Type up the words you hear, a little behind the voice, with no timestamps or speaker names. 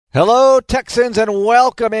Hello, Texans, and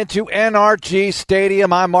welcome into NRG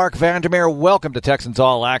Stadium. I'm Mark Vandermeer. Welcome to Texans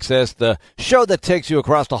All Access, the show that takes you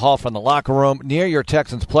across the hall from the locker room near your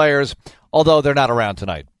Texans players, although they're not around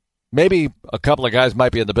tonight. Maybe a couple of guys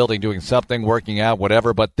might be in the building doing something, working out,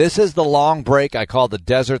 whatever, but this is the long break I call the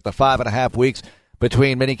desert, the 5.5 weeks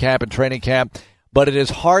between minicamp and training camp. But it is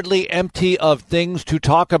hardly empty of things to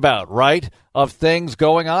talk about, right? Of things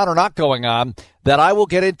going on or not going on that I will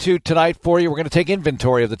get into tonight for you. We're going to take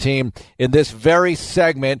inventory of the team in this very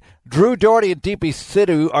segment. Drew Doherty and DP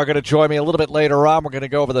Sidhu are going to join me a little bit later on. We're going to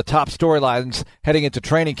go over the top storylines heading into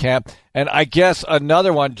training camp. And I guess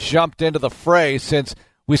another one jumped into the fray since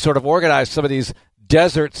we sort of organized some of these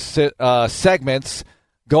desert segments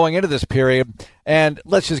going into this period. And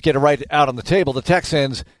let's just get it right out on the table. The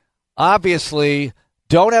Texans obviously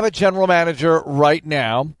don't have a general manager right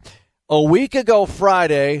now. A week ago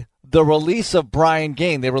Friday, the release of Brian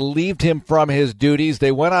Gaine, they relieved him from his duties.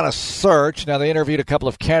 They went on a search. Now, they interviewed a couple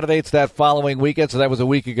of candidates that following weekend, so that was a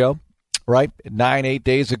week ago, right? 8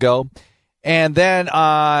 days ago. And then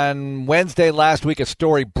on Wednesday last week, a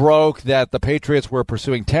story broke that the Patriots were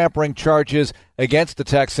pursuing tampering charges against the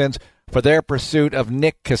Texans for their pursuit of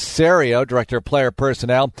Nick Caserio, Director of Player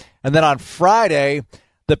Personnel. And then on Friday,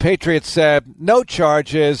 the Patriots said no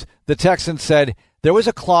charges. The Texans said there was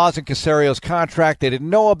a clause in Caserio's contract they didn't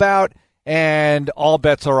know about, and all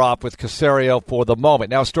bets are off with Caserio for the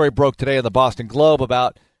moment. Now, a story broke today in the Boston Globe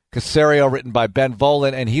about Caserio, written by Ben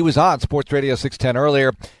Volen, and he was on Sports Radio 610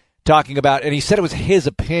 earlier talking about, and he said it was his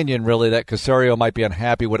opinion, really, that Caserio might be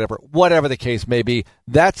unhappy, whatever the case may be.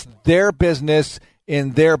 That's their business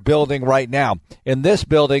in their building right now. In this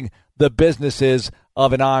building, the business is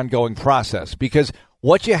of an ongoing process, because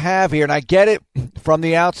what you have here, and I get it from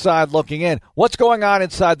the outside looking in, what's going on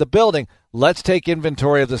inside the building? Let's take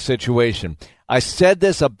inventory of the situation. I said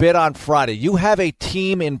this a bit on Friday. You have a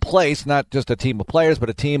team in place, not just a team of players, but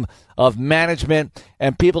a team of management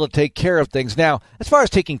and people to take care of things. Now, as far as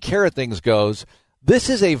taking care of things goes, this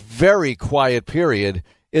is a very quiet period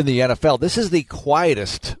in the NFL. This is the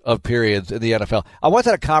quietest of periods in the NFL. I once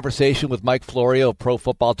had a conversation with Mike Florio of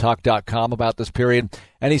ProFootballTalk.com about this period,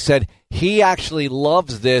 and he said he actually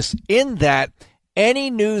loves this in that any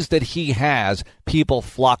news that he has, people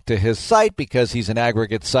flock to his site because he's an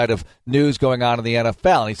aggregate site of news going on in the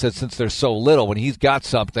NFL. And he said since there's so little, when he's got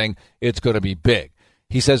something, it's going to be big.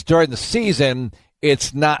 He says during the season,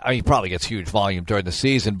 it's not, he probably gets huge volume during the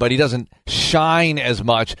season, but he doesn't shine as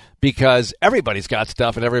much because everybody's got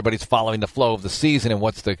stuff and everybody's following the flow of the season and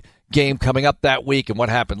what's the game coming up that week and what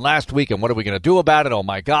happened last week and what are we going to do about it? Oh,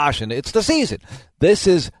 my gosh, and it's the season. This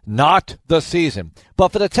is not the season. But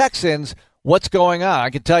for the Texans, what's going on?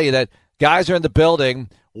 I can tell you that guys are in the building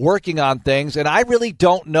working on things, and I really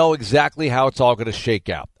don't know exactly how it's all going to shake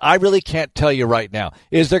out. I really can't tell you right now.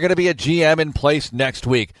 Is there going to be a GM in place next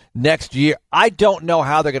week, next year? I don't know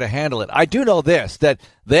how they're going to handle it. I do know this, that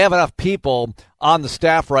they have enough people on the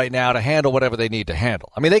staff right now to handle whatever they need to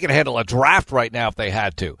handle. I mean, they can handle a draft right now if they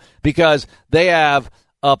had to, because they have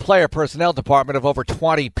a player personnel department of over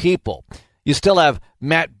 20 people. You still have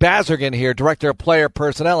Matt Bazergan here, Director of Player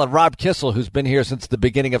Personnel, and Rob Kissel, who's been here since the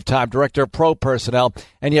beginning of time, Director of Pro Personnel.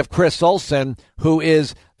 And you have Chris Olsen, who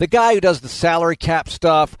is the guy who does the salary cap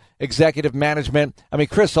stuff, executive management. I mean,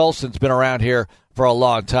 Chris Olsen's been around here for a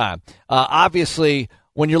long time. Obviously,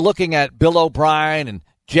 when you're looking at Bill O'Brien and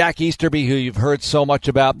Jack Easterby, who you've heard so much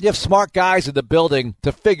about, you have smart guys in the building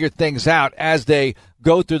to figure things out as they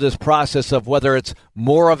go through this process of whether it's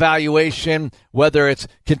more evaluation, whether it's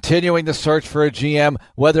continuing the search for a GM,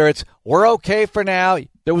 whether it's we're okay for now.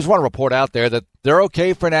 There was one report out there that they're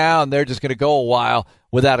okay for now and they're just going to go a while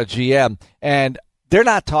without a GM. And they're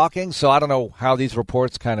not talking, so I don't know how these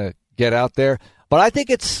reports kind of get out there. But I think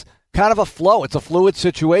it's kind of a flow. It's a fluid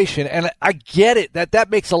situation. And I get it that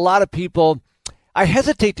makes a lot of people, I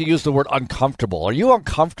hesitate to use the word uncomfortable. Are you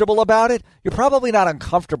uncomfortable about it? You're probably not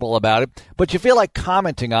uncomfortable about it, but you feel like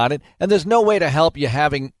commenting on it, and there's no way to help you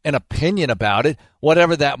having an opinion about it,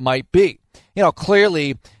 whatever that might be. You know,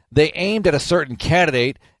 clearly they aimed at a certain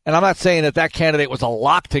candidate, and I'm not saying that candidate was a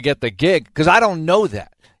lock to get the gig, because I don't know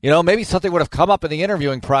that. You know, maybe something would have come up in the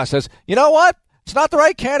interviewing process. You know what? It's not the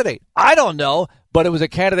right candidate. I don't know. But it was a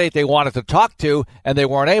candidate they wanted to talk to, and they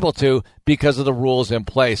weren't able to because of the rules in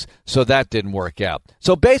place, so that didn't work out.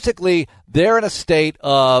 So basically, they're in a state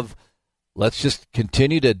of, let's just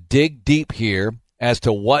continue to dig deep here as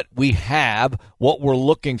to what we have, what we're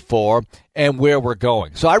looking for, and where we're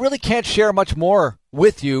going. So I really can't share much more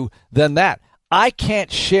with you than that. I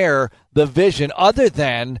can't share the vision other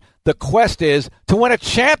than the quest is to win a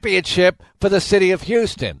championship for the city of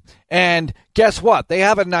Houston. And guess what? They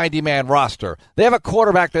have a 90-man roster. They have a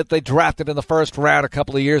quarterback that they drafted in the first round a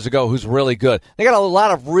couple of years ago who's really good. They got a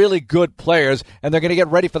lot of really good players, and they're going to get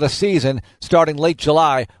ready for the season starting late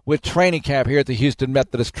July with training camp here at the Houston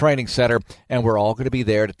Methodist Training Center, and we're all going to be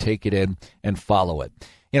there to take it in and follow it.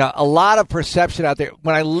 You know, a lot of perception out there.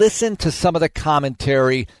 When I listen to some of the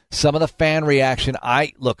commentary, some of the fan reaction,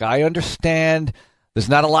 I understand there's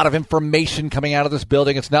not a lot of information coming out of this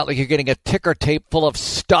building. It's not like you're getting a ticker tape full of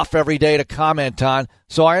stuff every day to comment on.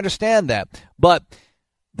 So I understand that. But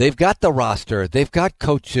they've got the roster. They've got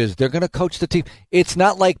coaches. They're going to coach the team. It's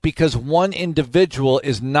not like because one individual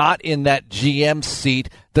is not in that GM seat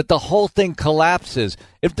that the whole thing collapses.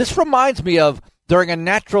 If this reminds me of during a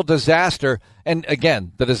natural disaster, and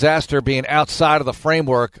again, the disaster being outside of the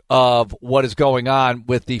framework of what is going on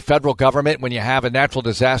with the federal government when you have a natural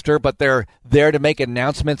disaster, but they're there to make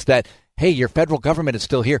announcements that, hey, your federal government is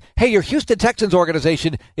still here. Hey, your Houston Texans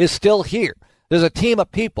organization is still here. There's a team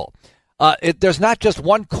of people. There's not just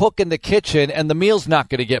one cook in the kitchen and the meal's not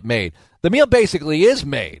going to get made. The meal basically is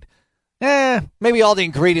made. Maybe all the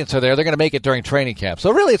ingredients are there. They're going to make it during training camp.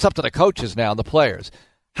 So really it's up to the coaches now and the players.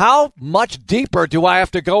 How much deeper do I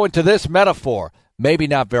have to go into this metaphor? Maybe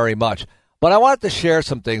not very much. But I wanted to share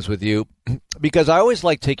some things with you because I always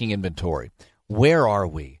like taking inventory. Where are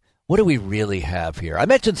we? What do we really have here? I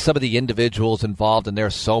mentioned some of the individuals involved, and there are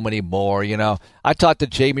so many more. You know, I talked to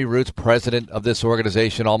Jamie Roots, president of this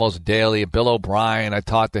organization, almost daily. Bill O'Brien, I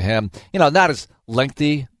talked to him. You know, not as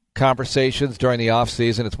lengthy conversations during the off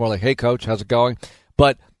season. It's more like, hey, coach, how's it going?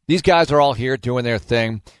 But these guys are all here doing their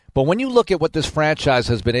thing. But when you look at what this franchise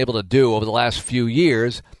has been able to do over the last few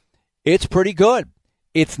years, it's pretty good.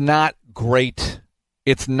 It's not great.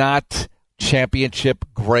 It's not championship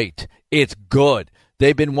great. It's good.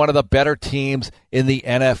 They've been one of the better teams in the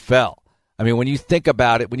NFL. I mean, when you think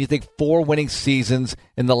about it, when you think 4 winning seasons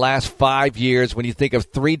in the last 5 years, when you think of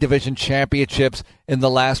 3 division championships in the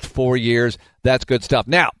last 4 years, that's good stuff.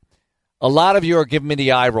 Now, a lot of you are giving me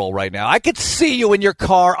the eye roll right now. I could see you in your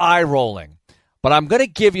car eye rolling. But I'm going to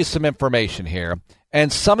give you some information here,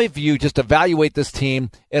 and some of you just evaluate this team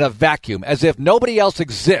in a vacuum, as if nobody else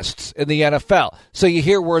exists in the NFL. So you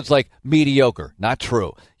hear words like mediocre, not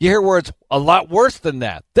true. You hear words a lot worse than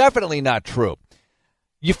that, definitely not true.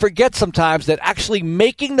 You forget sometimes that actually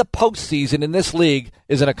making the postseason in this league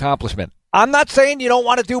is an accomplishment. I'm not saying you don't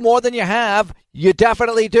want to do more than you have. You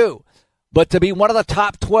definitely do. But to be one of the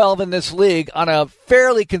top 12 in this league on a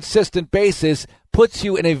fairly consistent basis puts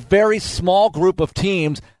you in a very small group of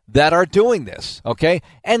teams that are doing this, okay?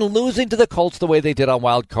 And losing to the Colts the way they did on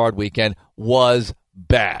Wild Card Weekend was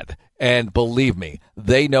bad. And believe me,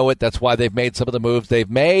 they know it. That's why they've made some of the moves they've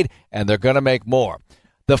made, and they're going to make more.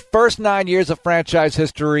 The first 9 years of franchise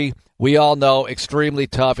history, we all know, extremely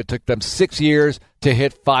tough. It took them 6 years to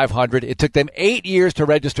hit 500. It took them 8 years to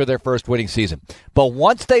register their first winning season. But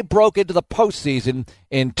once they broke into the postseason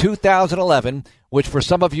in 2011, which for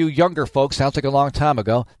some of you younger folks sounds like a long time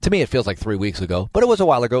ago. To me, it feels like 3 weeks ago, but it was a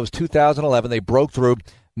while ago. It was 2011. They broke through,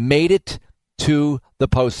 made it to the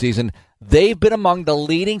postseason. They've been among the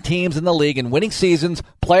leading teams in the league in winning seasons,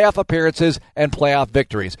 playoff appearances, and playoff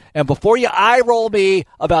victories. And before you eye roll me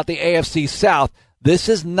about the AFC South, this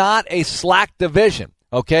is not a slack division,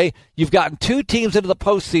 okay? You've gotten 2 teams into the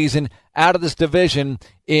postseason out of this division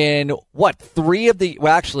in, one of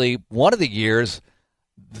the years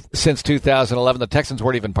since 2011. The Texans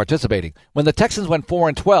weren't even participating. When the Texans went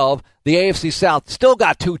 4-12, the AFC South still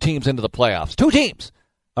got 2 teams into the playoffs. 2 teams,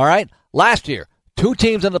 all right? Last year, 2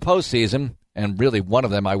 teams in the postseason, and really one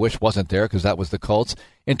of them I wish wasn't there because that was the Colts.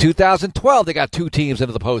 In 2012, they got 2 teams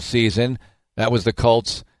into the postseason. That was the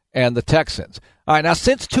Colts and the Texans. All right, now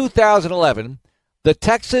since 2011, the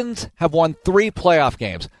Texans have won 3 playoff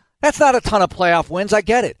games. That's not a ton of playoff wins. I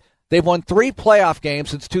get it. They've won 3 playoff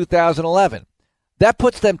games since 2011. That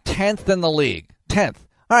puts them 10th in the league. 10th.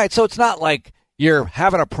 All right, so it's not like you're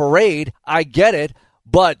having a parade. I get it.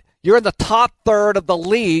 But you're in the top third of the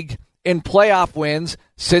league in playoff wins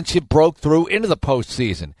since you broke through into the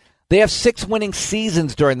postseason. They have 6 winning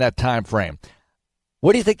seasons during that time frame.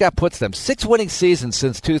 What do you think that puts them? 6 winning seasons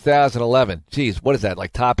since 2011. Geez, what is that,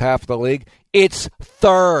 like top half of the league? It's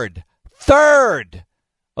third. Third!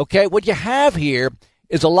 Okay, what you have here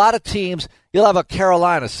is a lot of teams. You'll have a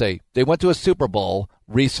Carolina, say, they went to a Super Bowl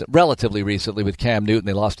relatively recently with Cam Newton.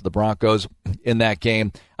 They lost to the Broncos in that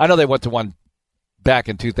game. I know they went to one back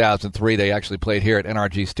in 2003. They actually played here at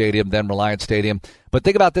NRG Stadium, then Reliance Stadium. But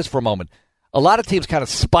think about this for a moment. A lot of teams kind of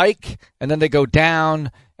spike, and then they go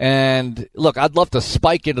down. And, look, I'd love to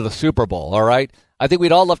spike into the Super Bowl, all right? I think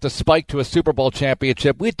we'd all love to spike to a Super Bowl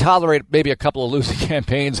championship. We'd tolerate maybe a couple of losing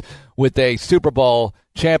campaigns with a Super Bowl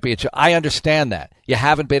championship. I understand that. You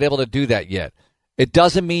haven't been able to do that yet. It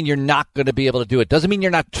doesn't mean you're not going to be able to do it. Doesn't mean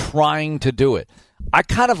you're not trying to do it. I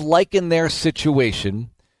kind of liken their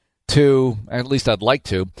situation to, at least I'd like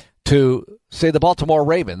to say the Baltimore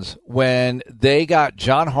Ravens when they got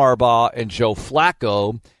John Harbaugh and Joe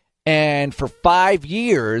Flacco, and for 5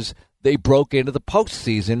 years they broke into the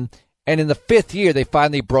postseason, and in the 5th year they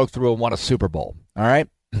finally broke through and won a Super Bowl. All right?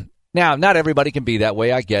 Now, not everybody can be that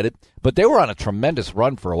way. I get it. But they were on a tremendous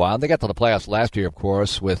run for a while. And they got to the playoffs last year, of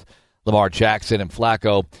course, with Lamar Jackson and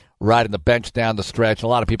Flacco riding the bench down the stretch. A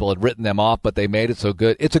lot of people had written them off, but they made it so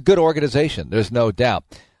good. It's a good organization. There's no doubt.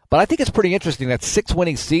 But I think it's pretty interesting that 6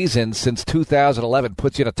 winning seasons since 2011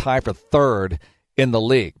 puts you in a tie for 3rd in the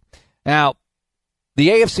league. Now, the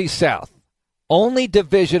AFC South, only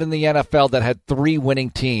division in the NFL that had 3 winning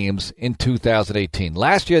teams in 2018.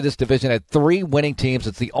 Last year, this division had 3 winning teams.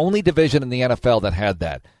 It's the only division in the NFL that had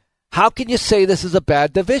that. How can you say this is a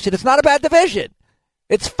bad division? It's not a bad division.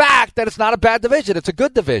 It's fact that it's not a bad division. It's a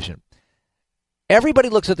good division. Everybody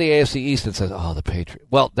looks at the AFC East and says, oh, the Patriots.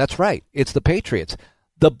 Well, that's right. It's the Patriots.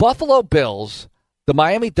 The Buffalo Bills, the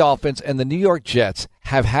Miami Dolphins, and the New York Jets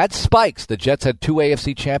have had spikes. The Jets had 2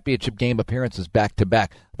 AFC Championship game appearances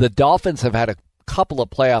back-to-back. The Dolphins have had a couple of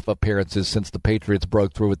playoff appearances since the Patriots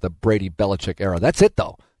broke through with the Brady-Belichick era. That's it,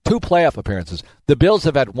 though. 2 playoff appearances. The Bills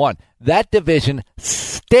have had 1. That division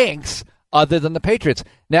stinks other than the Patriots.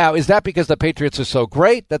 Now, is that because the Patriots are so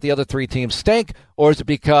great that the other 3 teams stink, or is it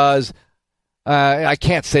because I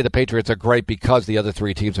can't say the Patriots are great because the other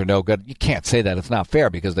 3 teams are no good? You can't say that. It's not fair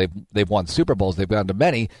because they've won Super Bowls. They've gone to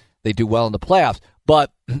many. They do well in the playoffs.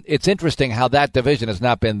 But it's interesting how that division has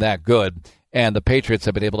not been that good, and the Patriots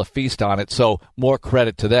have been able to feast on it, so more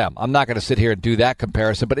credit to them. I'm not going to sit here and do that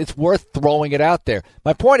comparison, but it's worth throwing it out there.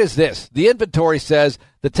 My point is this. The inventory says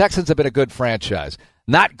the Texans have been a good franchise.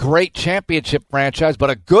 Not great championship franchise, but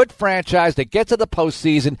a good franchise that gets to the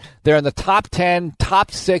postseason. They're in the top 10,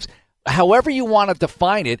 top 6, however you want to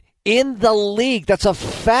define it, in the league. That's a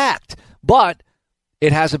fact. But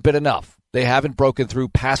it hasn't been enough. They haven't broken through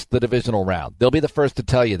past the divisional round. They'll be the first to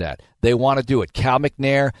tell you that. They want to do it. Cal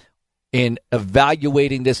McNair, in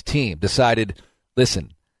evaluating this team, decided,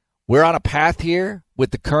 listen, we're on a path here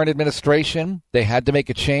with the current administration. They had to make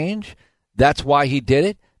a change. That's why he did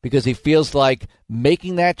it, because he feels like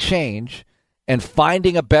making that change and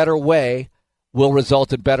finding a better way will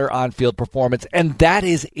result in better on-field performance. And that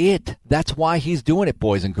is it. That's why he's doing it,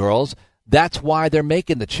 boys and girls. That's why they're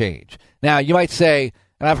making the change. Now, you might say,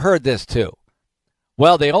 and I've heard this too,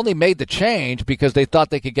 well, they only made the change because they thought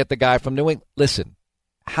they could get the guy from New England. Listen,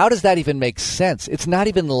 how does that even make sense? It's not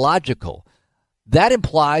even logical. That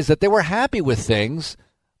implies that they were happy with things,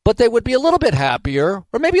 but they would be a little bit happier,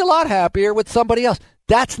 or maybe a lot happier, with somebody else.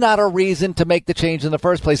 That's not a reason to make the change in the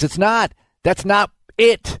first place. It's not. That's not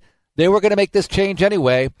it. They were going to make this change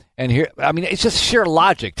anyway, and here, I mean, it's just sheer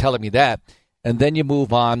logic telling me that. And then you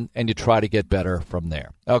move on and you try to get better from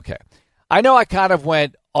there. Okay. I know I kind of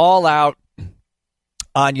went all out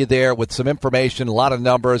on you there with some information, a lot of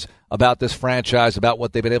numbers about this franchise, about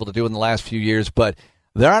what they've been able to do in the last few years, but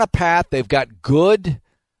they're on a path. They've got good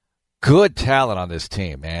talent on this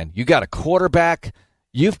team, man. You got a quarterback.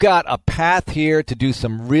 You've got a path here to do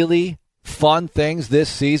some really fun things this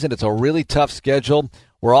season. It's a really tough schedule.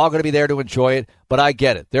 We're all going to be there to enjoy it, but I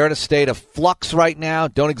get it. They're in a state of flux right now.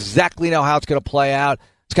 Don't exactly know how it's going to play out.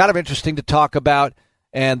 It's kind of interesting to talk about,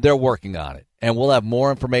 and they're working on it. And we'll have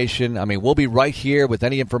more information. I mean, we'll be right here with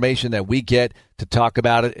any information that we get to talk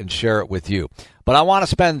about it and share it with you. But I want to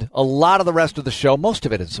spend a lot of the rest of the show, most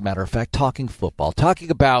of it, as a matter of fact, talking football,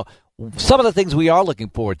 talking about some of the things we are looking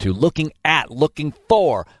forward to, looking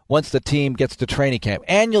for once the team gets to training camp.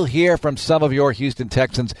 And you'll hear from some of your Houston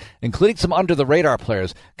Texans, including some under-the-radar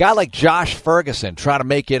players. A guy like Josh Ferguson trying to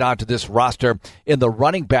make it onto this roster in the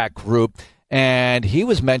running back group. And he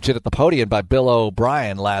was mentioned at the podium by Bill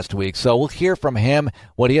O'Brien last week. So we'll hear from him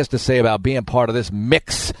what he has to say about being part of this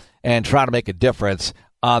mix and trying to make a difference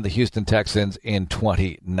on the Houston Texans in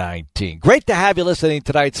 2019. Great to have you listening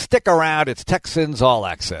tonight. Stick around. It's Texans All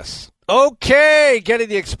Access. Okay, getting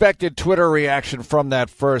the expected Twitter reaction from that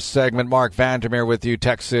first segment. Mark Vandermeer with you,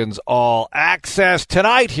 Texans All Access.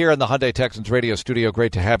 Tonight here in the Hyundai Texans radio studio.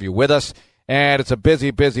 Great to have you with us. And it's a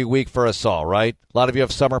busy, busy week for us all, right? A lot of you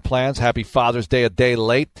have summer plans. Happy Father's Day a day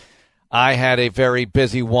late. I had a very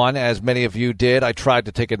busy one, as many of you did. I tried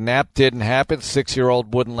to take a nap. Didn't happen.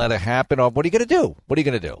 6-year-old wouldn't let it happen. Oh, what are you going to do? What are you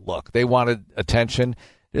going to do? Look, they wanted attention.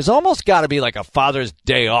 There's almost got to be like a Father's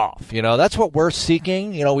Day off. You know, that's what we're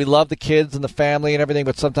seeking. You know, we love the kids and the family and everything,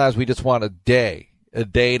 but sometimes we just want a day. a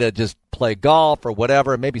day to just play golf or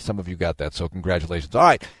whatever. Maybe some of you got that, so congratulations. All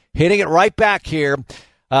right, hitting it right back here.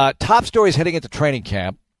 Top stories heading into training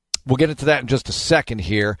camp. We'll get into that in just a second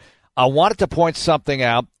here. I wanted to point something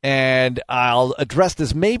out, and I'll address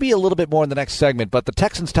this maybe a little bit more in the next segment, but the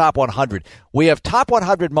Texans Top 100. We have Top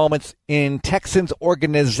 100 moments in Texans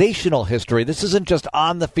organizational history. This isn't just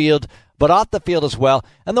on the field, but off the field as well.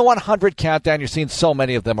 And the 100 countdown, you're seeing so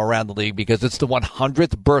many of them around the league because it's the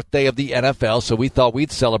 100th birthday of the NFL, so we thought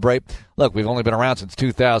we'd celebrate. Look, we've only been around since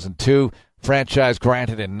 2002. Franchise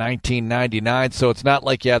granted in 1999, so it's not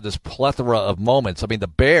like you have this plethora of moments. I mean, the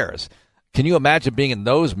Bears, can you imagine being in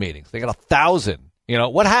those meetings? They got 1,000. You know,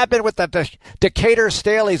 what happened with the Decatur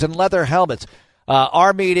Staleys and leather helmets?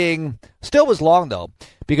 Our meeting still was long, though,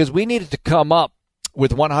 because we needed to come up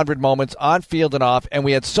with 100 moments on field and off, and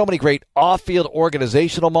we had so many great off-field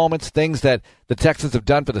organizational moments, things that the Texans have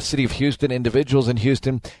done for the city of Houston, individuals in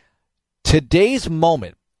Houston. Today's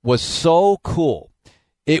moment was so cool.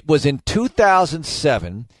 It was in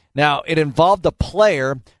 2007. Now, it involved a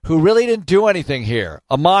player who really didn't do anything here,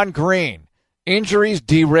 Ahman Green. Injuries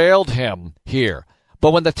derailed him here.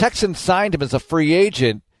 But when the Texans signed him as a free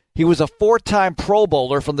agent, he was a 4-time Pro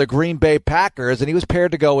Bowler from the Green Bay Packers, and he was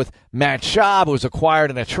paired to go with Matt Schaub, who was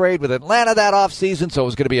acquired in a trade with Atlanta that offseason, so it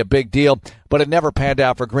was going to be a big deal, but it never panned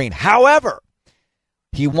out for Green. However,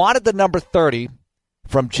 he wanted the number 30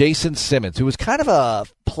 from Jason Simmons, who was kind of a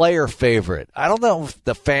player favorite. I don't know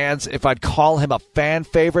if I'd call him a fan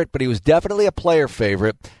favorite, but he was definitely a player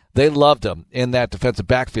favorite. They loved him in that defensive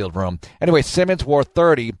backfield room. Anyway, Simmons wore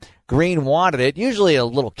 30. Green wanted it. Usually a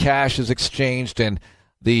little cash is exchanged, and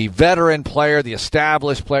the veteran player, the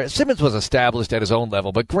established player, Simmons was established at his own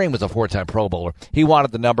level, but Green was a 4-time Pro Bowler. He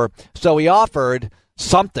wanted the number, so he offered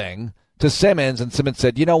something to Simmons, and Simmons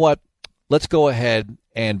said, you know what, let's go ahead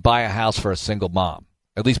and buy a house for a single mom.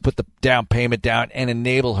 At least put the down payment down and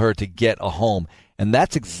enable her to get a home. And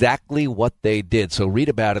that's exactly what they did. So read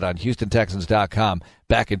about it on HoustonTexans.com.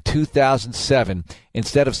 Back in 2007,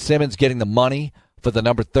 instead of Simmons getting the money for the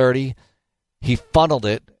number 30, he funneled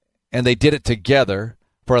it, and they did it together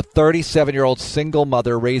for a 37-year-old single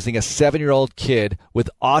mother raising a 7-year-old kid with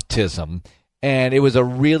autism. And it was a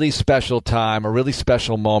really special time, a really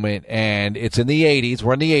special moment, and it's in the 80s.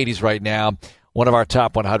 We're in the 80s right now. One of our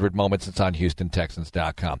top 100 moments. It's on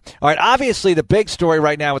HoustonTexans.com. All right, obviously the big story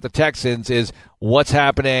right now with the Texans is what's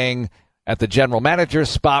happening at the general manager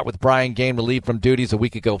spot with Brian Gaine relieved from duties a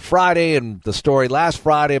week ago Friday, and the story last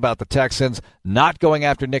Friday about the Texans not going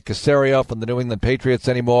after Nick Caserio from the New England Patriots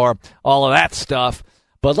anymore, all of that stuff.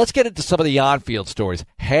 But let's get into some of the on-field stories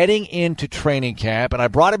heading into training camp, and I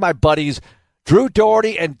brought in my buddies Drew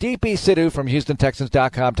Doherty and DP Sidhu from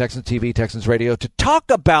HoustonTexans.com, Texans TV, Texans Radio to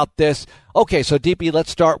talk about this. Okay, so DP,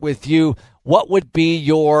 let's start with you. What would be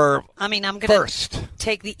your I'm going to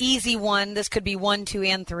take the easy one. This could be 1, 2,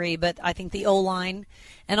 and 3, but I think the O-line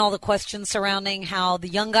and all the questions surrounding how the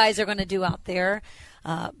young guys are going to do out there.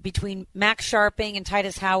 Between Max Sharping and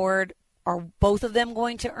Titus Howard, are both of them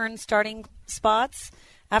going to earn starting spots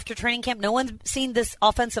after training camp? No one's seen this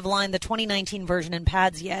offensive line, the 2019 version, in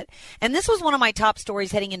pads yet. And this was one of my top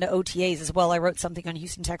stories heading into OTAs as well. I wrote something on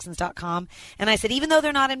HoustonTexans.com, and I said, even though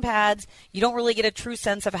they're not in pads, you don't really get a true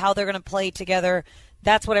sense of how they're going to play together.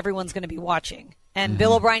 That's what everyone's going to be watching. And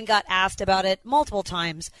Bill O'Brien got asked about it multiple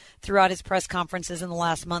times throughout his press conferences in the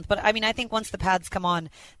last month. But, I mean, I think once the pads come on,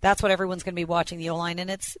 that's what everyone's going to be watching, the O-line. And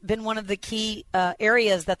it's been one of the key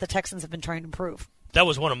areas that the Texans have been trying to improve. That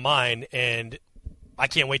was one of mine, and I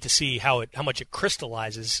can't wait to see how much it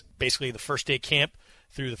crystallizes, basically the first day of camp,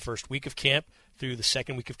 through the first week of camp, through the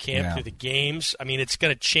second week of camp, through the games. I mean, it's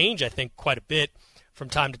going to change, I think, quite a bit from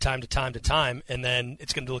time to time to time to time, and then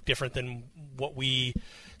it's going to look different than what we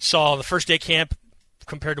saw the first day of camp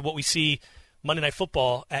compared to what we see Monday Night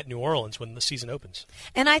Football at New Orleans when the season opens.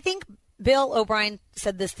 And I think Bill O'Brien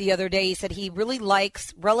said this the other day. He said he really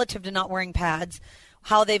likes, relative to not wearing pads,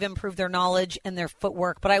 how they've improved their knowledge and their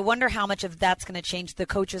footwork. But I wonder how much of that's going to change the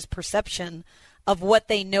coach's perception of what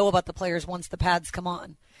they know about the players once the pads come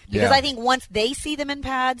on. Because I think once they see them in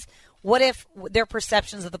pads, what if their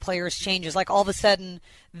perceptions of the players changes? Like all of a sudden,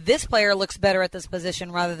 this player looks better at this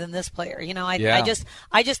position rather than this player. You know, I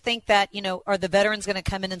just think that, you know, are the veterans going to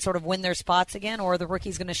come in and sort of win their spots again, or are the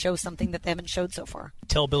rookies going to show something that they haven't showed so far?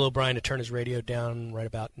 Tell Bill O'Brien to turn his radio down right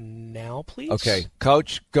about now, please. Okay,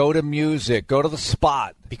 Coach, go to music. Go to the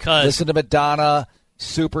spot. Because listen to Madonna.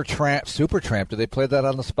 Supertramp. Do they play that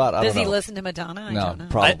on the spot? I don't know. Does he listen to Madonna? I don't know.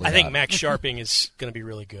 Probably I think not. Max Sharping is going to be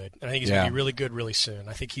really good. And I think he's going to be really good really soon.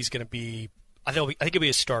 I think he's going to be – I think he'll be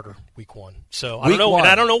a starter week 1. So I don't know, and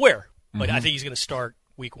I don't know where, but I think he's going to start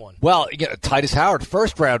week 1. Well, Titus Howard,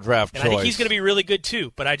 first-round draft choice. I think he's going to be really good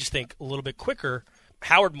too, but I just think a little bit quicker.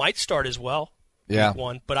 Howard might start as well week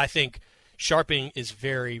 1, but I think Sharping is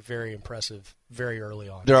very, very impressive very early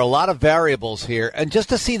on. There are a lot of variables here, and just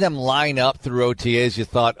to see them line up through OTAs, you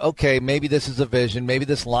thought, okay, maybe this is a vision. Maybe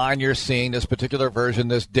this line you're seeing, this particular version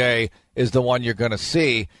this day, is the one you're going to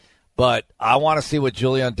see. But I want to see what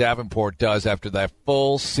Julian Davenport does after that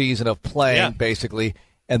full season of playing, basically,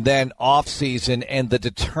 and then off-season and the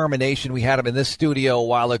determination. We had him in this studio a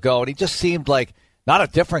while ago, and he just seemed like not a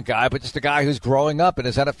different guy, but just a guy who's growing up in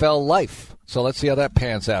his NFL life. So let's see how that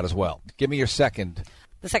pans out as well. Give me your second.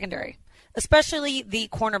 The secondary, especially the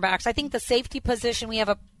cornerbacks. I think the safety position, we have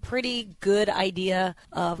a pretty good idea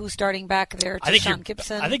of who's starting back there. Sean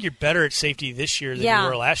Gibson. I think you're better at safety this year than you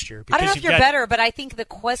were last year. I don't know if you're better, but I think the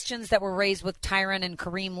questions that were raised with Tyron and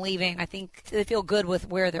Kareem leaving, I think they feel good with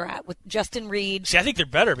where they're at. With Justin Reed. See, I think they're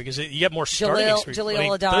better because you have more starting experience.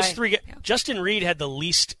 Jaleel Addae. Those three, Justin Reed had the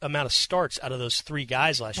least amount of starts out of those 3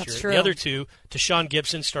 guys last year. True. The other 2, Sean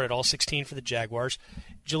Gibson started all 16 for the Jaguars.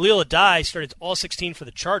 Jaleel Addae started all 16 for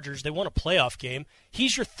the Chargers. They won a playoff game.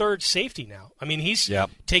 He's your third safety now. I mean, he's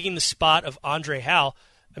taking the spot of Andre Howell.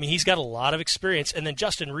 I mean, he's got a lot of experience. And then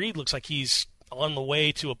Justin Reed looks like he's on the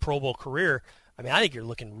way to a Pro Bowl career. I mean, I think you're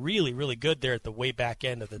looking really, really good there at the way back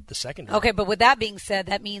end of the secondary. Okay, but with that being said,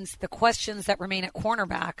 that means the questions that remain at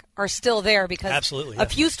cornerback are still there because a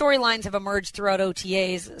few storylines have emerged throughout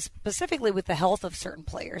OTAs, specifically with the health of certain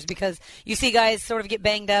players, because you see guys sort of get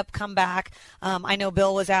banged up, come back. I know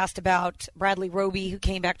Bill was asked about Bradley Roby, who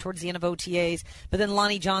came back towards the end of OTAs, but then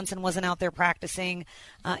Lonnie Johnson wasn't out there practicing.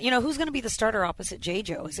 Who's going to be the starter opposite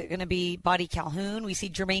J-Joe? Is it going to be Bodie Calhoun? We see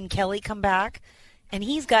Jermaine Kelly come back. And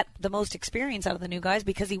he's got the most experience out of the new guys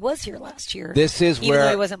because he was here last year. This is even though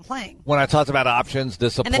he wasn't playing. When I talked about options,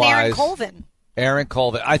 this applies. And then Aaron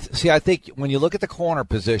Colvin. I think when you look at the corner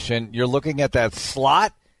position, you're looking at that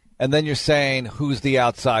slot, and then you're saying who's the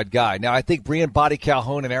outside guy. Now, I think Brian Bodie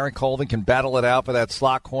Calhoun and Aaron Colvin can battle it out for that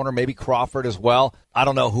slot corner, maybe Crawford as well. I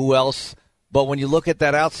don't know who else. But when you look at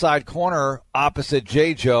that outside corner opposite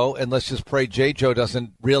J-Joe, and let's just pray J-Joe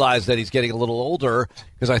doesn't realize that he's getting a little older,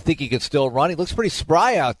 because I think he could still run. He looks pretty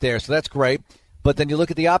spry out there, so that's great. But then you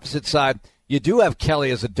look at the opposite side, you do have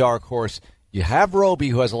Kelly as a dark horse. You have Roby,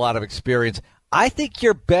 who has a lot of experience. I think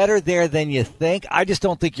you're better there than you think. I just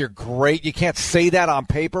don't think you're great. You can't say that on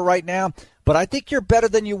paper right now, but I think you're better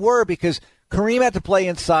than you were because Kareem had to play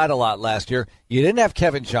inside a lot last year. You didn't have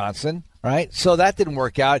Kevin Johnson. Right, so that didn't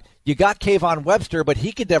work out. You got Kayvon Webster, but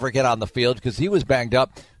he could never get on the field because he was banged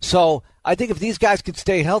up. So I think if these guys can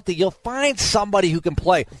stay healthy, you'll find somebody who can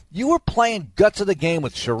play. You were playing guts of the game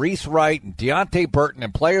with Sharice Wright and Deontay Burton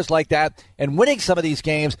and players like that and winning some of these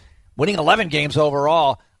games, winning 11 games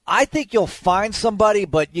overall. I think you'll find somebody,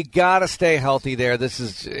 but you got to stay healthy there.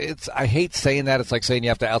 I hate saying that. It's like saying you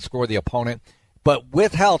have to outscore the opponent. But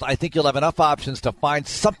with health, I think you'll have enough options to find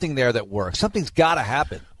something there that works. Something's got to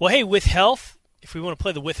happen. Well, hey, with health, if we want to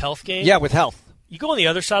play the with health game. Yeah, with health. You go on the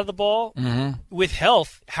other side of the ball. Mm-hmm. With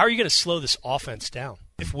health, how are you going to slow this offense down?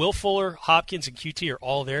 If Will Fuller, Hopkins, and QT are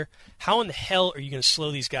all there, how in the hell are you going to slow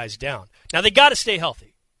these guys down? Now, they got to stay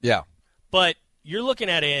healthy. Yeah. But you're looking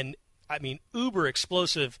at uber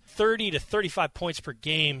explosive 30 to 35 points per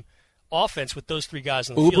game offense with those 3 guys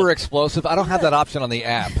on the field. Uber explosive? I don't have that option on the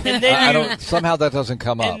app. And then somehow that doesn't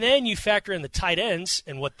come up. And then you factor in the tight ends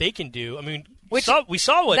and what they can do. I mean, we saw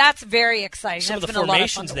what that's very exciting. Some of the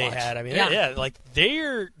formations they had. I mean, like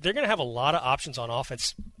they're going to have a lot of options on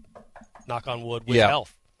offense. Knock on wood with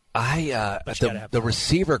health. The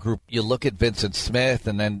receiver group. You look at Vincent Smith,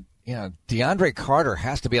 and then DeAndre Carter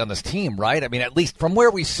has to be on this team, right? I mean, at least from where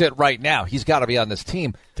we sit right now, he's got to be on this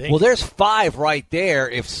team. Well, there's 5 right there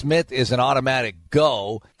if Smith is an automatic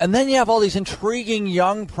go. And then you have all these intriguing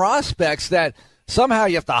young prospects that somehow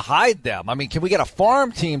you have to hide them. I mean, can we get a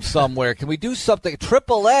farm team somewhere? Can we do something?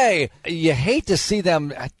 AAA, you hate to see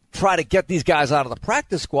them try to get these guys out of the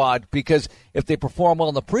practice squad because if they perform well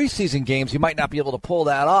in the preseason games, you might not be able to pull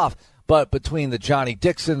that off. But between the Johnny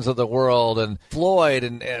Dixons of the world and Floyd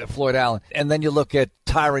Allen, and then you look at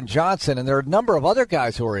Tyron Johnson, and there are a number of other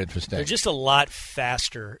guys who are interesting. They're just a lot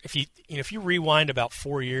faster. If you rewind about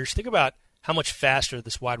 4 years, think about how much faster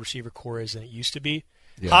this wide receiver core is than it used to be.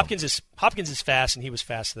 Yeah. Hopkins is fast, and he was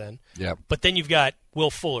fast then. Yeah. But then you've got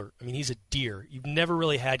Will Fuller. I mean, he's a deer. You've never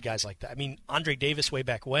really had guys like that. I mean, Andre Davis way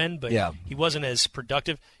back when, but he wasn't as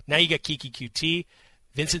productive. Now you got Kiki QT.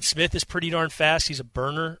 Vincent Smith is pretty darn fast. He's a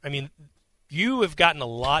burner. I mean, you have gotten a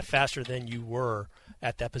lot faster than you were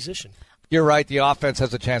at that position. You're right. The offense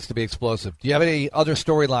has a chance to be explosive. Do you have any other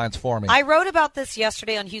storylines for me? I wrote about this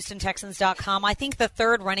yesterday on HoustonTexans.com. I think the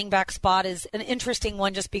third running back spot is an interesting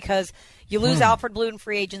one just because you lose Alfred Blue in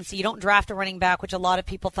free agency. You don't draft a running back, which a lot of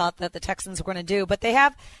people thought that the Texans were going to do. But they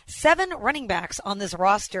have 7 running backs on this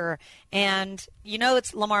roster. And you know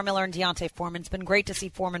it's Lamar Miller and Deontay Foreman. It's been great to see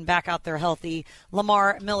Foreman back out there healthy.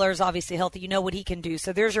 Lamar Miller's obviously healthy. You know what he can do.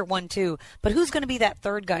 So there's your 1-2. But who's going to be that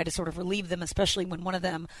third guy to sort of relieve them, especially when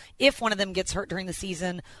if one of them gets hurt during the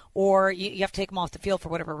season or you have to take them off the field for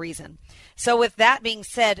whatever reason. So with that being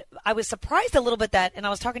said, I was surprised a little bit that, and I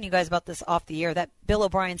was talking to you guys about this off the air, that Bill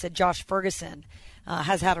O'Brien said Josh Ferguson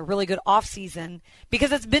has had a really good offseason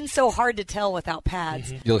because it's been so hard to tell without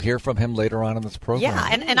pads. You'll hear from him later on in this program. Yeah,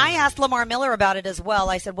 and I asked Lamar Miller about it as well.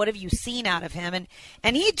 I said, what have you seen out of him?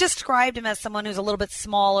 And he described him as someone who's a little bit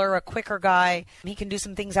smaller, a quicker guy. He can do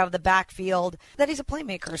some things out of the backfield, that he's a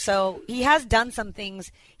playmaker. So he has done some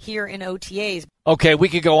things here in OTAs. Okay, we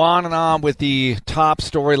could go on and on with the top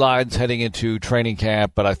storylines heading into training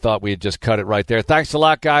camp, but I thought we'd just cut it right there. Thanks a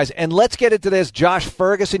lot, guys. And let's get into this. Josh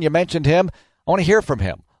Ferguson, you mentioned him. I want to hear from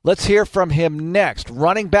him. Let's hear from him next.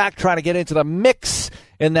 Running back, trying to get into the mix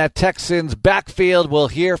in that Texans backfield. We'll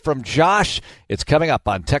hear from Josh. It's coming up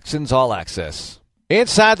on Texans All Access.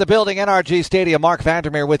 Inside the building, NRG Stadium, Mark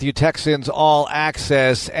Vandermeer with you, Texans All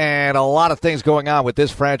Access. And a lot of things going on with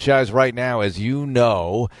this franchise right now, as you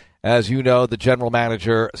know. As you know, the general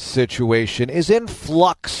manager situation is in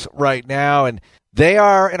flux right now, and they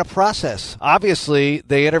are in a process. Obviously,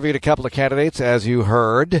 they interviewed a couple of candidates, as you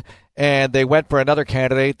heard, and they went for another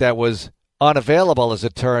candidate that was unavailable, as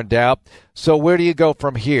it turned out. So where do you go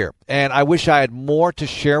from here? And I wish I had more to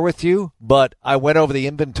share with you, but I went over the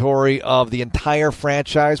inventory of the entire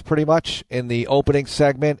franchise pretty much in the opening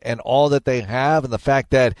segment and all that they have, and the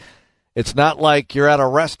fact that it's not like you're at a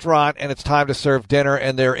restaurant and it's time to serve dinner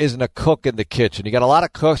and there isn't a cook in the kitchen. You got a lot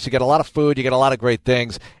of cooks, you got a lot of food, you got a lot of great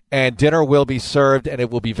things, and dinner will be served and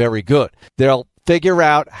it will be very good. They'll figure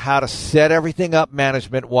out how to set everything up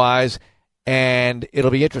management-wise, and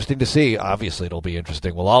it'll be interesting to see. Obviously, it'll be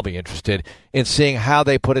interesting. We'll all be interested in seeing how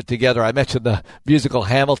they put it together. I mentioned the musical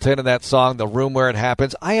Hamilton and that song, The Room Where It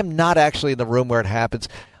Happens. I am not actually in the room where it happens.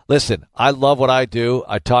 Listen, I love what I do.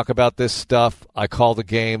 I talk about this stuff. I call the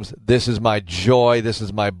games. This is my joy. This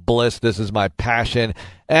is my bliss. This is my passion.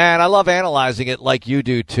 And I love analyzing it like you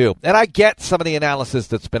do, too. And I get some of the analysis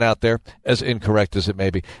that's been out there, as incorrect as it may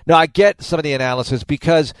be. No, I get some of the analysis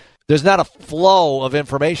because there's not a flow of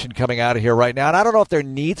information coming out of here right now. And I don't know if there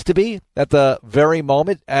needs to be at the very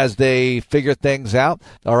moment as they figure things out.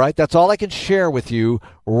 All right, that's all I can share with you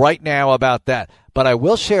right now about that. But I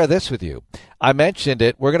will share this with you. I mentioned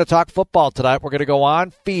it. We're going to talk football tonight. We're going to go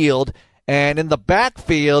on field. And in the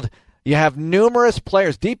backfield, you have numerous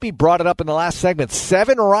players. DP brought it up in the last segment.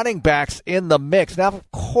 7 running backs in the mix. Now,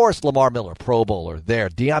 of course, Lamar Miller, Pro Bowler, there.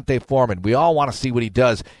 Deontay Foreman. We all want to see what he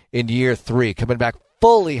does in year 3, coming back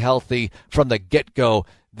fully healthy from the get-go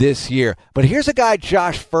this year. But here's a guy,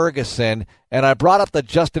 Josh Ferguson, and I brought up the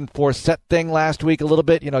Justin Forsett thing last week a little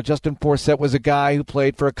bit. You know, Justin Forsett was a guy who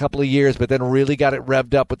played for a couple of years, but then really got it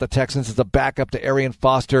revved up with the Texans as a backup to Arian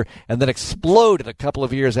Foster, and then exploded a couple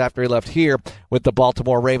of years after he left here with the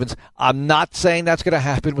Baltimore Ravens. I'm not saying that's going to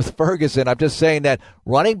happen with Ferguson. I'm just saying that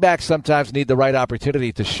running backs sometimes need the right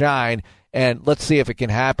opportunity to shine, and let's see if it can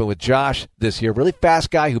happen with Josh this year. Really fast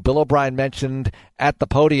guy who Bill O'Brien mentioned at the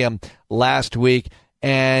podium last week.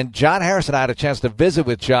 And John Harris and I had a chance to visit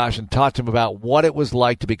with Josh and talk to him about what it was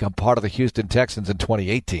like to become part of the Houston Texans in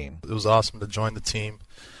 2018. It was awesome to join the team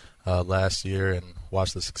last year and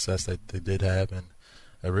watch the success that they did have, and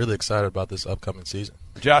I'm really excited about this upcoming season.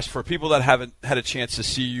 Josh, for people that haven't had a chance to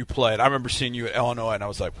see you play, and I remember seeing you at Illinois, and I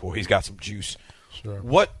was like, well, he's got some juice. Sure.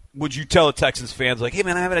 What would you tell the Texans fans? Like, hey,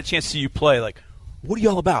 man, I haven't had a chance to see you play. Like, what are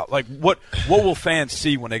you all about? Like, what will fans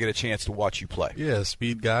see when they get a chance to watch you play? Yeah,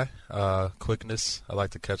 speed guy, quickness. I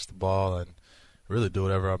like to catch the ball and really do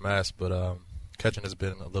whatever I'm asked. But catching has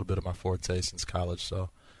been a little bit of my forte since college,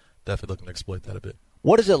 so definitely looking to exploit that a bit.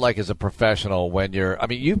 What is it like as a professional when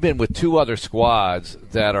you've been with 2 other squads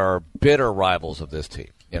that are bitter rivals of this team.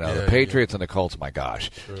 You know, the Patriots and the Colts, my gosh.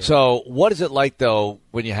 Sure. So what is it like, though,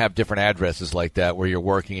 when you have different addresses like that where you're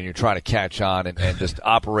working and you're trying to catch on and just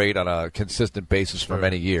operate on a consistent basis for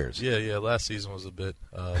many years? Yeah. Last season was a bit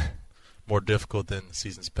more difficult than the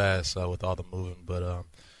seasons past with all the moving. But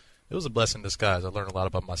it was a blessing in disguise. I learned a lot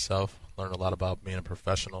about myself, learned a lot about being a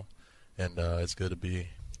professional, and it's good to be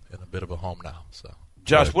in a bit of a home now. So.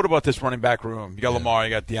 Josh, Right. what about this running back room? You got Lamar, you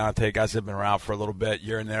got Deontay, guys that have been around for a little bit.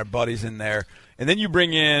 You're in there, Buddy's in there. And then you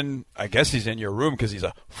bring in, I guess he's in your room because he's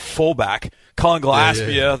a fullback. Colin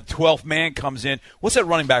Gillespie, the 12th man, comes in. What's that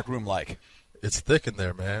running back room like? It's thick in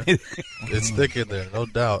there, man. It's thick in there, no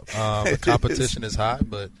doubt. The competition is high,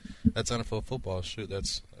 but that's NFL football. Shoot,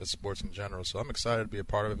 that's sports in general. So I'm excited to be a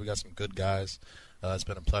part of it. We got some good guys. It's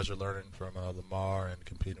been a pleasure learning from Lamar and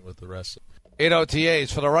competing with the rest. In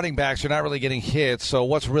OTAs, for the running backs, you're not really getting hits, so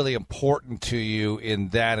what's really important to you in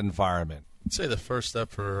that environment? I'd say the first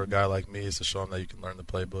step for a guy like me is to show him that you can learn the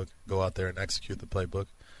playbook, go out there and execute the playbook,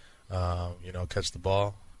 catch the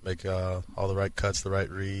ball, make all the right cuts, the right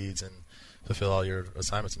reads, and fulfill all your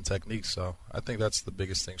assignments and techniques. So I think that's the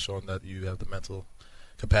biggest thing, showing that you have the mental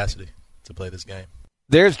capacity to play this game.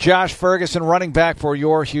 There's Josh Ferguson, running back for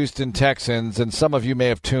your Houston Texans, and some of you may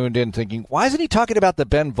have tuned in thinking, why isn't he talking about the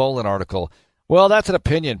Ben Volin article? Well, that's an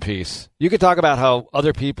opinion piece. You can talk about how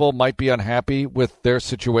other people might be unhappy with their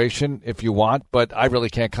situation if you want, but I really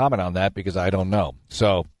can't comment on that because I don't know.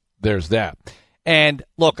 So there's that. And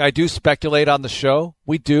look, I do speculate on the show.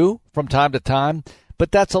 We do from time to time,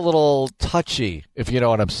 but that's a little touchy, if you know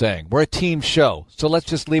what I'm saying. We're a team show, so let's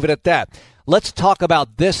just leave it at that. Let's talk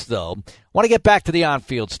about this, though. I want to get back to the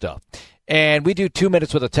on-field stuff. And we do 2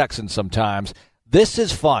 minutes with the Texans sometimes. This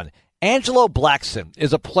is fun. Angelo Blackson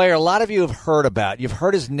is a player a lot of you have heard about. You've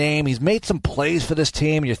heard his name. He's made some plays for this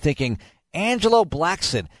team. You're thinking, Angelo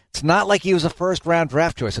Blackson. It's not like he was a first-round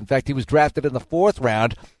draft choice. In fact, he was drafted in the 4th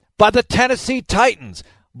round by the Tennessee Titans,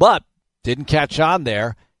 but didn't catch on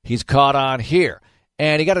there. He's caught on here.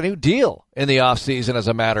 And he got a new deal in the offseason, as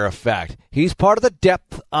a matter of fact. He's part of the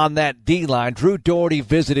depth on that D-line. Drew Doherty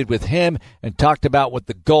visited with him and talked about what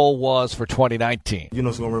the goal was for 2019.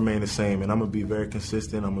 It's going to remain the same, and I'm going to be very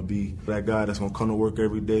consistent. I'm going to be that guy that's going to come to work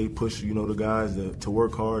every day, push, the guys to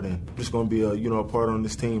work hard, and just going to be a part on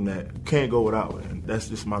this team that can't go without. And that's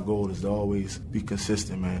just my goal, is to always be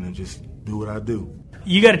consistent, man, and just do what I do.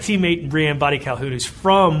 You got a teammate, Brian Buddy Calhoun, who's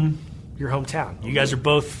from your hometown. You guys are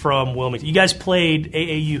both from Wilmington. You guys played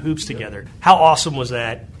AAU hoops together. How awesome was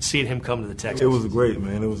that, seeing him come to the Texans? It was great,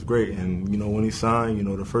 man. It was great. And, when he signed,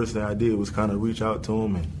 the first thing I did was kind of reach out to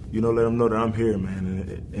him and, let him know that I'm here,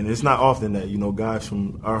 man. And it's not often that, guys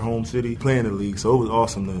from our home city play in the league. So it was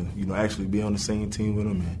awesome to, actually be on the same team with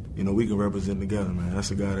him. And, we can represent together, man. That's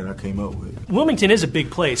the guy that I came up with. Wilmington is a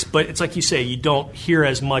big place, but it's like you say, you don't hear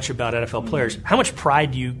as much about NFL players. How much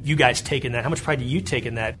pride do you guys take in that? How much pride do you take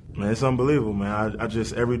in that? Man, it's unbelievable, man. I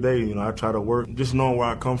just, every day, I try to work, just knowing where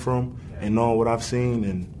I come from and knowing what I've seen,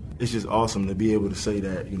 and it's just awesome to be able to say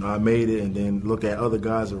that, I made it, and then look at other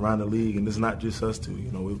guys around the league, and it's not just us two,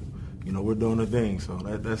 we're doing the thing, so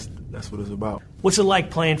that's what it's about. What's it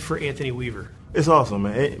like playing for Anthony Weaver? It's awesome,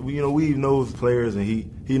 man. Weave knows players, and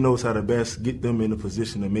he knows how to best get them in a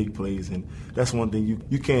position to make plays, and that's one thing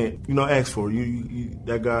you can't ask for.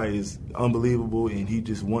 That guy is unbelievable, and he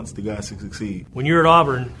just wants the guys to succeed. When you were at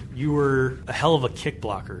Auburn, you were a hell of a kick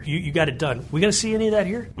blocker. You got it done. We going to see any of that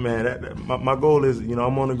here? Man, my goal is,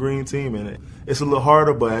 I'm on the green team, and it's a little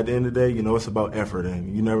harder, but at the end of the day, it's about effort,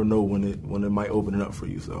 and you never know when it might open it up for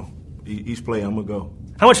you. So each play, I'm gonna go.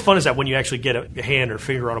 How much fun is that when you actually get a hand or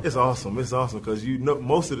finger on a? It's awesome. It's awesome because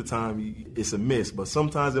most of the time it's a miss, but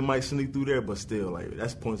sometimes it might sneak through there. But still,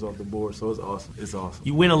 that's points off the board, so it's awesome. It's awesome.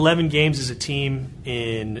 You win 11 games as a team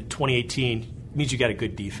in 2018. It means you got a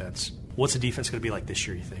good defense. What's the defense going to be like this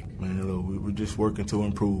year, you think? Man, look, we're just working to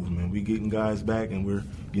improve, man. We're getting guys back, and we're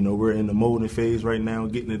in the molding phase right now,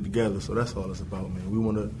 getting it together. So that's all it's about, man. We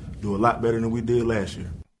want to do a lot better than we did last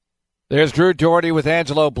year. There's Drew Doherty with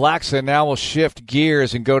Angelo Blackson. Now we'll shift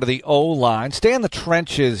gears and go to the O-line. Stay in the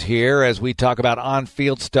trenches here as we talk about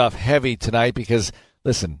on-field stuff heavy tonight because,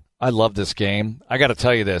 listen, I love this game. I got to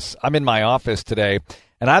tell you this. I'm in my office today,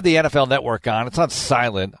 and I have the NFL Network on. It's on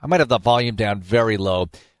silent. I might have the volume down very low.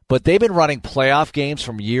 But they've been running playoff games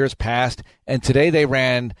from years past, and today they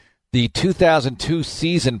ran the 2002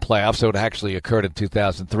 season playoffs, so it actually occurred in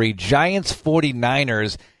 2003. Giants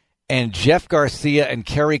 49ers, and Jeff Garcia and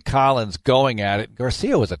Kerry Collins going at it.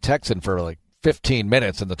 Garcia was a Texan for like 15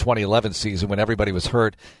 minutes in the 2011 season when everybody was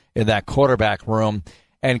hurt in that quarterback room.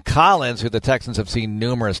 And Collins, who the Texans have seen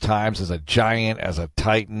numerous times as a Giant, as a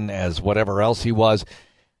Titan, as whatever else he was.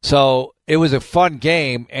 So it was a fun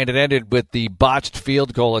game, and it ended with the botched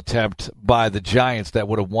field goal attempt by the Giants that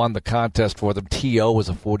would have won the contest for them. T.O. was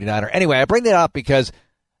a 49er. Anyway, I bring that up because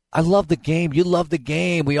I love the game. You love the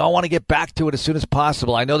game. We all want to get back to it as soon as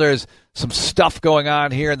possible. I know there's some stuff going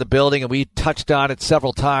on here in the building, and we touched on it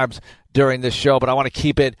several times during this show, but I want to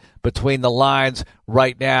keep it between the lines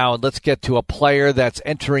right now. And let's get to a player that's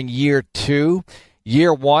entering year 2.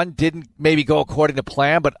 year one didn't maybe go according to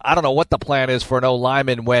plan, but I don't know what the plan is for an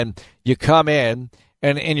O-lineman when you come in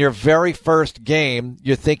and in your very first game,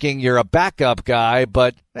 you're thinking you're a backup guy,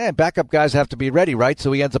 but backup guys have to be ready, right?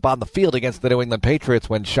 So he ends up on the field against the New England Patriots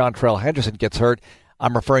when Shantrell Henderson gets hurt.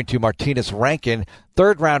 I'm referring to Martinez Rankin,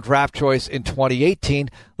 third-round draft choice in 2018.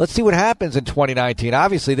 Let's see what happens in 2019.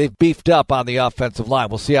 Obviously, they've beefed up on the offensive line.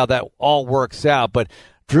 We'll see how that all works out, but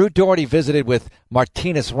Drew Dougherty visited with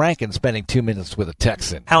Martinez Rankin, spending 2 minutes with a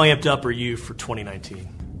Texan. How amped up are you for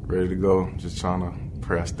 2019? Ready to go. Just trying to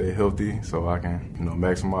pray I stay healthy so I can,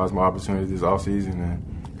 maximize my opportunities this offseason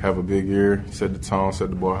and have a big year, set the tone, set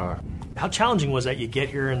the bar high. How challenging was that? You get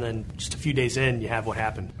here and then just a few days in, you have what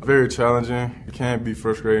happened? Very challenging. It can be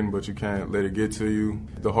frustrating, but you can't let it get to you.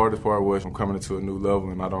 The hardest part was I'm coming into a new level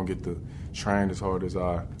and I don't get to train as hard as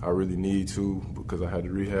I really need to because I had to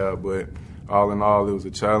rehab, but all in all, it was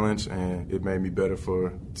a challenge, and it made me better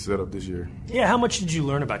for setup this year. Yeah, how much did you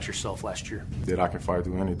learn about yourself last year? That I can fight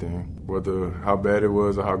through anything. Whether how bad it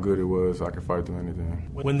was or how good it was, I can fight through anything.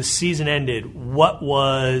 When the season ended, what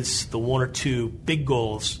was the one or two big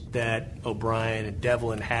goals that O'Brien and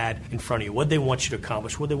Devlin had in front of you? What did they want you to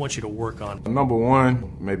accomplish? What did they want you to work on? Number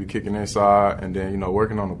one, maybe kicking inside, and then,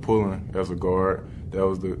 working on the pulling as a guard. That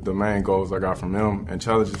was the main goals I got from them. And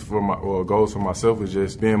challenges goals for myself was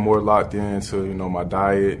just being more locked into, my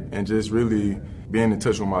diet and just really being in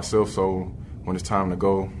touch with myself. So when it's time to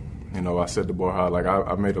go, I set the bar high. Like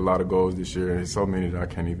I made a lot of goals this year, and there's so many that I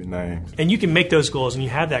can't even name. And you can make those goals, and you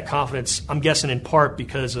have that confidence, I'm guessing in part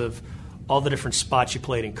because of all the different spots you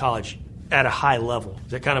played in college at a high level.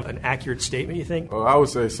 Is that kind of an accurate statement, you think? I would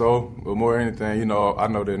say so. But more than anything, I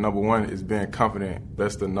know that number one is being confident.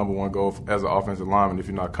 That's the number one goal as an offensive lineman. If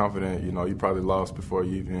you're not confident, you probably lost before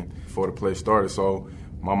the play started. So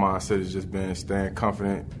my mindset is just staying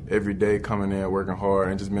confident every day, coming in, working hard,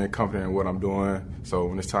 and just being confident in what I'm doing. So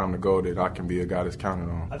when it's time to go, that I can be a guy that's counted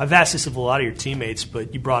on. I've asked this of a lot of your teammates,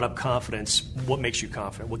 but you brought up confidence. What makes you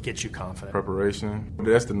confident? What gets you confident? Preparation.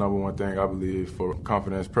 That's the number one thing I believe for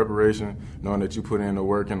confidence. Preparation, knowing that you put in the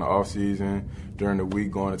work in the offseason, during the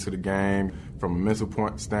week, going into the game, from a mental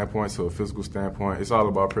standpoint to a physical standpoint. It's all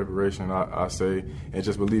about preparation, I say, and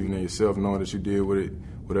just believing in yourself, knowing that you did with it,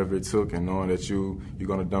 whatever it took, and knowing that you're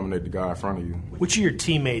going to dominate the guy in front of you. Which of your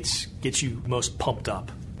teammates gets you most pumped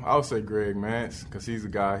up? I would say Greg Mance, because he's a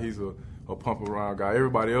guy, he's a pump-around guy.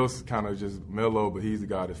 Everybody else kind of just mellow, but he's the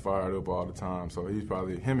guy that's fired up all the time. So he's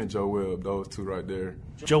probably him and Joe Webb, those two right there.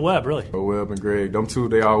 Joe Webb, really? Joe Webb and Greg. Them two,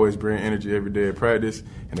 they always bring energy every day at practice,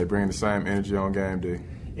 and they bring the same energy on game day.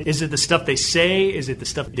 Is it the stuff they say? Is it the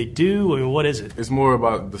stuff they do? I mean, what is it? It's more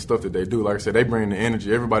about the stuff that they do. Like I said, they bring the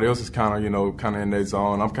energy. Everybody else is kind of in their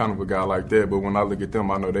zone. I'm kind of a guy like that, but when I look at them,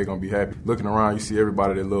 I know they're going to be happy. Looking around, you see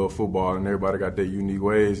everybody that love football, and everybody got their unique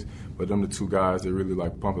ways, but them the two guys that really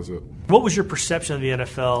pump us up. What was your perception of the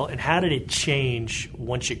NFL, and how did it change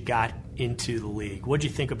once you got into the league? What did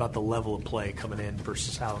you think about the level of play coming in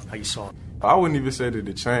versus how you saw it? I wouldn't even say that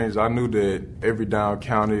it changed. I knew that every down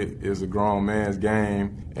counted is a grown man's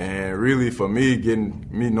game. And really, for me,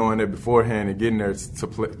 knowing that beforehand and getting there to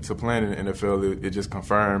play in the NFL, it just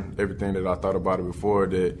confirmed everything that I thought about it before,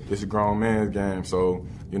 that it's a grown man's game. So,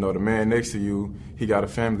 the man next to you, he got a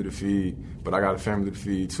family to feed, but I got a family to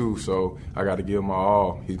feed too. So I got to give my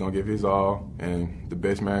all. He's going to give his all, and the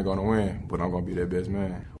best man going to win, but I'm going to be that best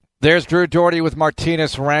man. There's Drew Dougherty with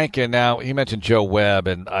Martinez Rankin. Now, he mentioned Joe Webb,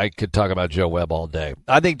 and I could talk about Joe Webb all day.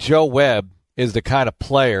 I think Joe Webb is the kind of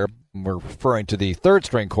player, we're referring to the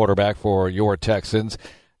third-string quarterback for your Texans,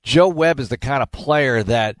 Joe Webb is the kind of player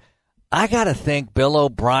that I got to think Bill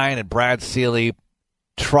O'Brien and Brad Seeley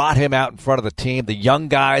trot him out in front of the team, the young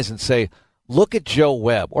guys, and say, look at Joe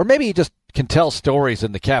Webb. Or maybe he just can tell stories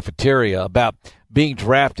in the cafeteria about being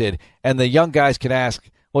drafted, and the young guys can ask,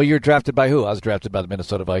 well, you're drafted by who? I was drafted by the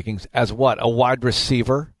Minnesota Vikings. As what? A wide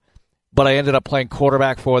receiver? But I ended up playing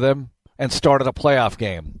quarterback for them and started a playoff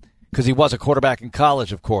game because he was a quarterback in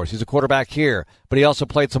college, of course. He's a quarterback here, but he also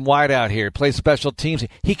played some wide out here. He plays special teams.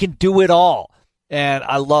 He can do it all, and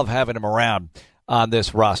I love having him around on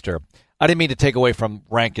this roster. I didn't mean to take away from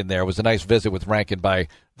Rankin there. It was a nice visit with Rankin by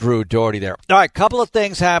Drew Dougherty there. All right, couple of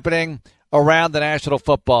things happening around the National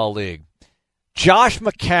Football League. Josh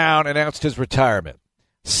McCown announced his retirement.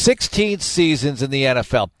 16 seasons in the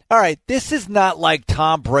NFL. All right, this is not like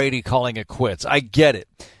Tom Brady calling it quits. I get it.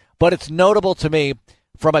 But it's notable to me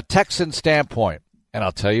from a Texan standpoint, and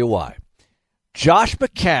I'll tell you why. Josh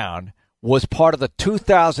McCown was part of the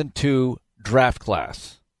 2002 draft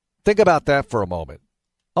class. Think about that for a moment.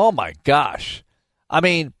 Oh, my gosh. I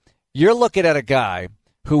mean, you're looking at a guy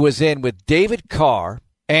who was in with David Carr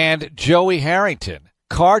and Joey Harrington.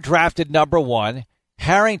 Carr drafted number 1.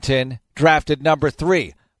 Harrington drafted number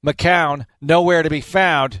 3. McCown, nowhere to be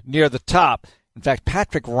found near the top. In fact,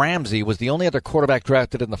 Patrick Ramsey was the only other quarterback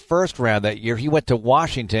drafted in the first round that year. He went to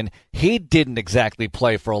Washington. He didn't exactly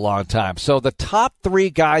play for a long time. So the top 3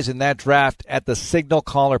 guys in that draft at the signal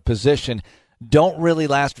caller position don't really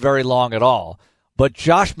last very long at all. But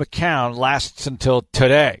Josh McCown lasts until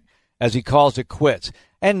today, as he calls it quits.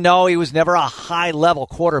 And no, he was never a high-level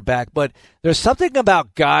quarterback, but there's something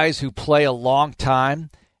about guys who play a long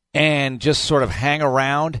time and just sort of hang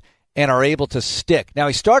around and are able to stick. Now,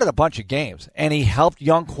 he started a bunch of games, and he helped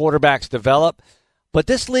young quarterbacks develop, but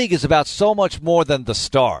this league is about so much more than the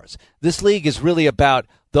stars. This league is really about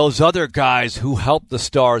those other guys who help the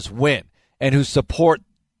stars win and who support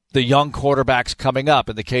the young quarterbacks coming up,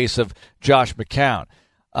 in the case of Josh McCown.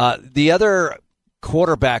 The other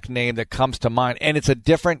quarterback name that comes to mind, and it's a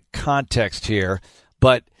different context here,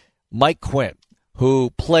 but Mike Quinn,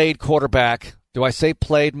 who played quarterback. Do I say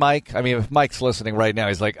played, Mike? I mean, if Mike's listening right now,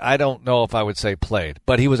 he's like, I don't know if I would say played,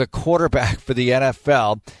 but he was a quarterback for the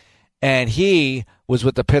NFL, and he was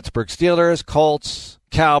with the Pittsburgh Steelers, Colts,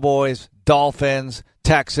 Cowboys, Dolphins,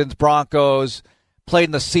 Texans, Broncos, played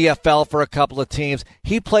in the CFL for a couple of teams.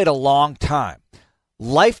 He played a long time.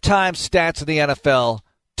 Lifetime stats in the NFL,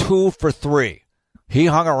 2 for 3. He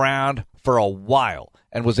hung around for a while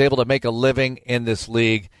and was able to make a living in this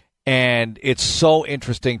league, and it's so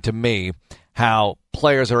interesting to me how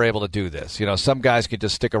players are able to do this. You know, some guys could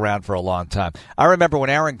just stick around for a long time. I remember when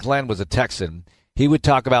Aaron Glenn was a Texan, he would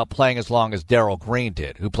talk about playing as long as Darryl Green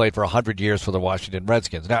did, who played for 100 years for the Washington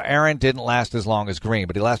Redskins. Now, Aaron didn't last as long as Green,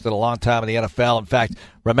 but he lasted a long time in the NFL. In fact,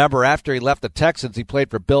 remember, after he left the Texans, he played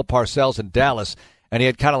for Bill Parcells in Dallas, and he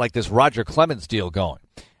had kind of like this Roger Clemens deal going.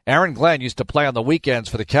 Aaron Glenn used to play on the weekends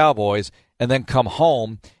for the Cowboys and then come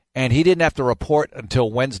home, and he didn't have to report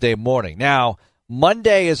until Wednesday morning. Now,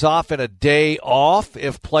 Monday is often a day off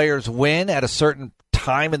if players win at a certain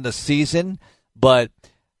time in the season, but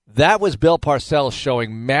that was Bill Parcells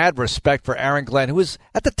showing mad respect for Aaron Glenn, who was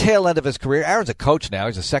at the tail end of his career. Aaron's a coach now.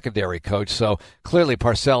 He's a secondary coach, so clearly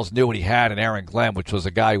Parcells knew what he had in Aaron Glenn, which was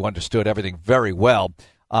a guy who understood everything very well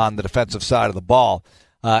on the defensive side of the ball.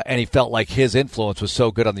 And he felt like his influence was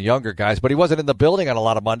so good on the younger guys. But he wasn't in the building on a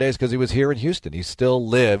lot of Mondays because he was here in Houston. He still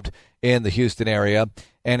lived in the Houston area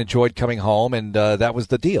and enjoyed coming home, and that was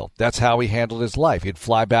the deal. That's how he handled his life. He'd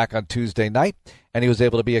fly back on Tuesday night, and he was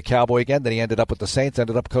able to be a Cowboy again. Then he ended up with the Saints,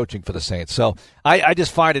 ended up coaching for the Saints. So I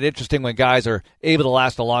just find it interesting when guys are able to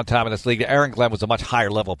last a long time in this league. Aaron Glenn was a much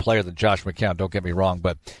higher-level player than Josh McCown, don't get me wrong,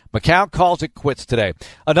 but McCown calls it quits today.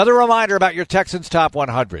 Another reminder about your Texans Top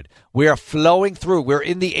 100. We are flowing through. We're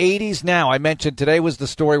in the 80s now. I mentioned today was the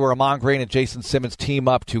story where Amon Green and Jason Simmons team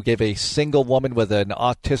up to give a single woman with an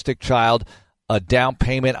autistic child a down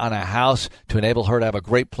payment on a house to enable her to have a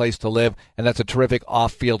great place to live, and that's a terrific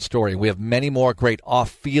off-field story. We have many more great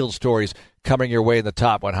off-field stories coming your way in the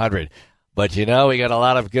Top 100. But, you know, we got a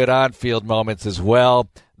lot of good on-field moments as well.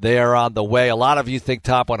 They are on the way. A lot of you think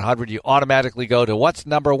Top 100, you automatically go to what's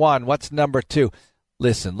number 1, what's number 2.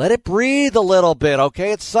 Listen, let it breathe a little bit,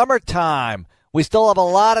 okay? It's summertime. We still have a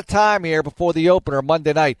lot of time here before the opener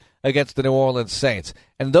Monday night against the New Orleans Saints.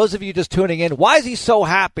 And those of you just tuning in, why is he so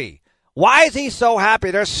happy? Why is he so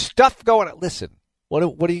happy? There's stuff going on. Listen, what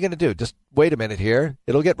are you going to do? Just wait a minute here.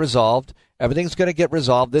 It'll get resolved. Everything's going to get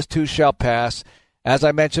resolved. This too shall pass. As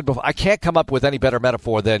I mentioned before, I can't come up with any better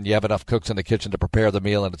metaphor than you have enough cooks in the kitchen to prepare the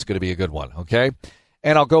meal, and it's going to be a good one, okay?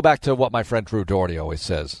 And I'll go back to what my friend Drew Doherty always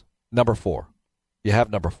says. Number 4. You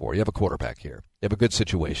have number 4. You have a quarterback here. You have a good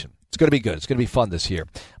situation. It's going to be good. It's going to be fun this year.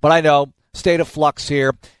 But I know, state of flux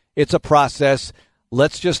here. It's a process.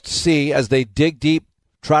 Let's just see as they dig deep,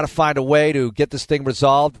 try to find a way to get this thing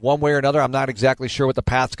resolved one way or another. I'm not exactly sure what the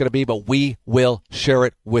path's going to be, but we will share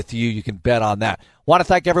it with you. You can bet on that. Want to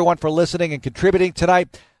thank everyone for listening and contributing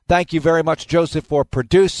tonight. Thank you very much, Joseph, for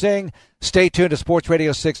producing. Stay tuned to Sports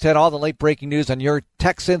Radio 610. All the late-breaking news on your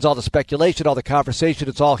Texans, all the speculation, all the conversation.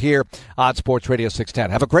 It's all here on Sports Radio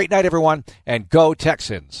 610. Have a great night, everyone, and go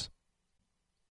Texans.